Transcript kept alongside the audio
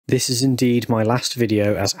This is indeed my last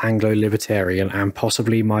video as Anglo-Libertarian and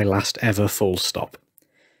possibly my last ever full stop.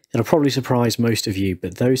 It'll probably surprise most of you,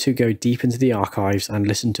 but those who go deep into the archives and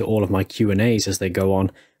listen to all of my Q&As as they go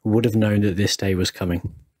on would have known that this day was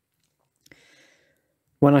coming.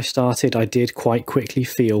 When I started, I did quite quickly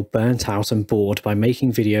feel burnt out and bored by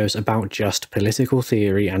making videos about just political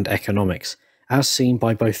theory and economics, as seen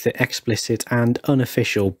by both the explicit and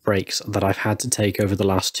unofficial breaks that I've had to take over the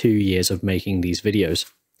last 2 years of making these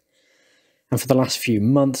videos. And for the last few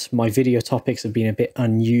months, my video topics have been a bit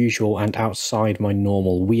unusual and outside my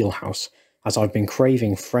normal wheelhouse, as I've been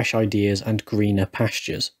craving fresh ideas and greener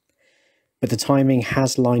pastures. But the timing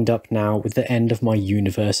has lined up now with the end of my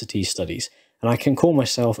university studies, and I can call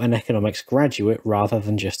myself an economics graduate rather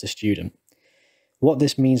than just a student. What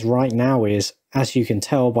this means right now is, as you can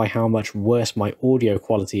tell by how much worse my audio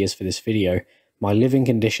quality is for this video, my living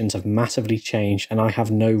conditions have massively changed and I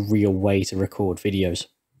have no real way to record videos.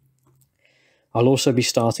 I'll also be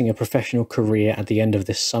starting a professional career at the end of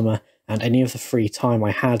this summer, and any of the free time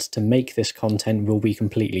I had to make this content will be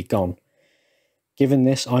completely gone. Given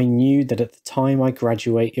this, I knew that at the time I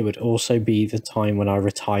graduate, it would also be the time when I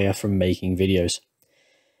retire from making videos.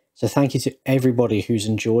 So thank you to everybody who's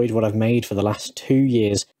enjoyed what I've made for the last 2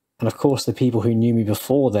 years, and of course the people who knew me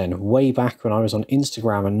before then, way back when I was on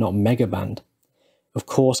Instagram and not Megaband. Of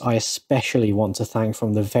course, I especially want to thank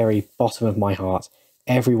from the very bottom of my heart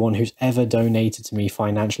everyone who's ever donated to me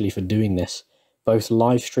financially for doing this, both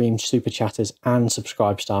live stream super chatters and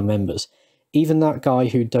Subscribestar members. Even that guy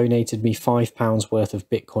who donated me £5 worth of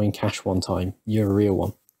Bitcoin Cash one time, you're a real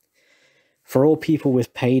one. For all people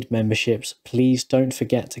with paid memberships, please don't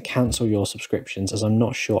forget to cancel your subscriptions, as I'm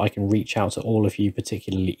not sure I can reach out to all of you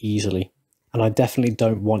particularly easily. And I definitely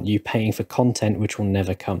don't want you paying for content which will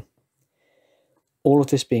never come. All of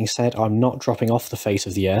this being said, I'm not dropping off the face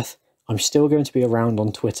of the earth. I'm still going to be around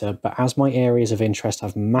on Twitter, but as my areas of interest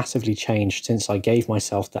have massively changed since I gave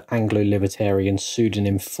myself the Anglo-Libertarian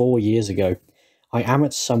pseudonym 4 years ago, I am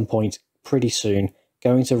at some point, pretty soon,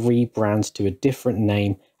 going to rebrand to a different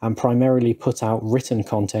name and primarily put out written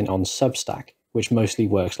content on Substack, which mostly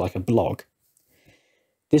works like a blog.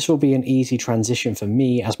 This will be an easy transition for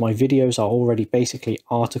me, as my videos are already basically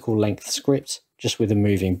article-length scripts, just with a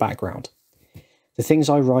moving background. The things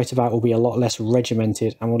I write about will be a lot less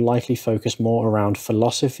regimented and will likely focus more around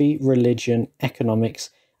philosophy, religion, economics,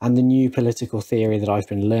 and the new political theory that I've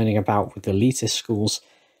been learning about with elitist schools,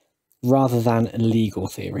 rather than legal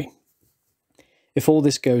theory. If all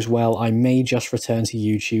this goes well, I may just return to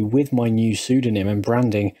YouTube with my new pseudonym and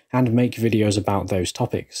branding and make videos about those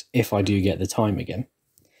topics, if I do get the time again.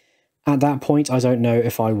 At that point, I don't know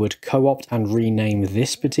if I would co-opt and rename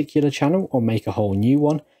this particular channel or make a whole new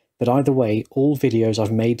one, but either way, all videos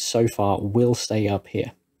I've made so far will stay up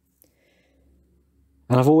here.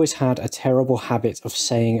 And I've always had a terrible habit of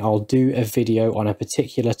saying I'll do a video on a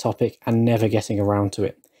particular topic and never getting around to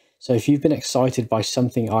it. So if you've been excited by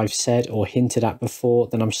something I've said or hinted at before,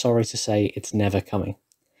 then I'm sorry to say it's never coming.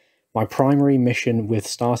 My primary mission with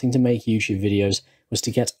starting to make YouTube videos was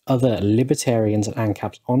to get other libertarians and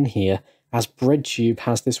ANCAPs on here, as BreadTube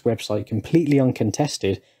has this website completely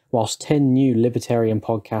uncontested, whilst 10 new libertarian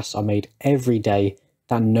podcasts are made every day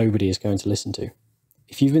that nobody is going to listen to.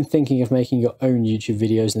 If you've been thinking of making your own YouTube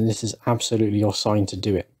videos, then this is absolutely your sign to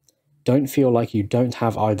do it. Don't feel like you don't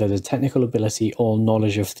have either the technical ability or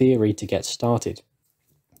knowledge of theory to get started.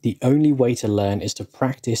 The only way to learn is to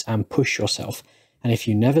practice and push yourself, and if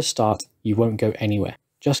you never start, you won't go anywhere.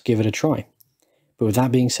 Just give it a try. But with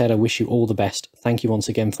that being said, I wish you all the best. Thank you once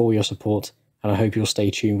again for your support, and I hope you'll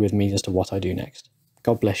stay tuned with me as to what I do next.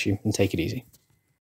 God bless you and take it easy.